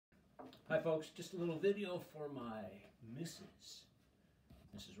Hi folks, just a little video for my Mrs.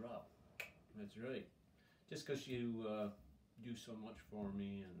 Rob. That's right. Just because you do so much for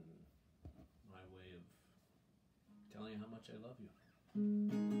me and my way of telling you how much I love you.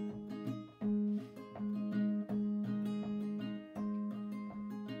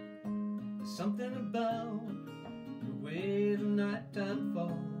 There's something about the way the nighttime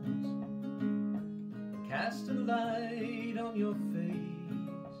falls, cast a light on your face.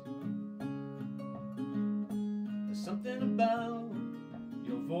 There's something about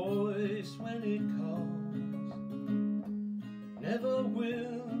your voice when it calls, never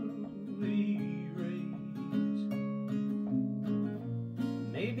will erase.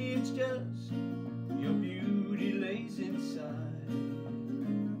 Maybe it's just your beauty lays inside,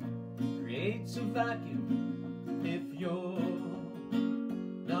 creates a vacuum if you're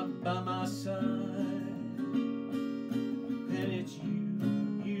not by my side. And it's you,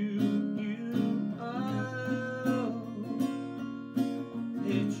 I love.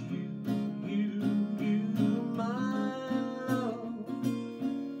 It's you, my love.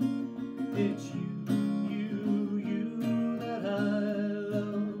 It's you that I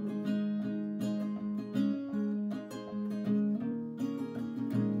love.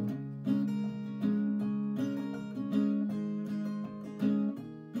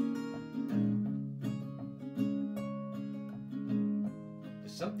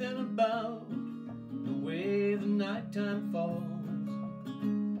 There's something about the way the nighttime falls,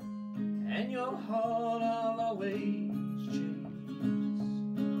 and your heart I'll always chase.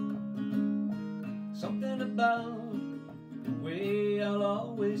 Something about the way I'll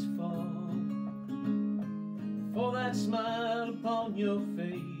always fall for that smile upon your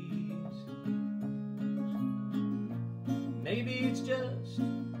face. Maybe it's just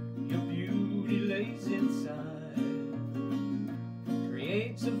your beauty lays inside,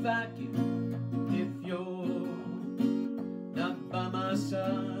 creates a vacuum if you're not by my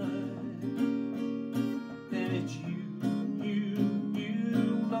side.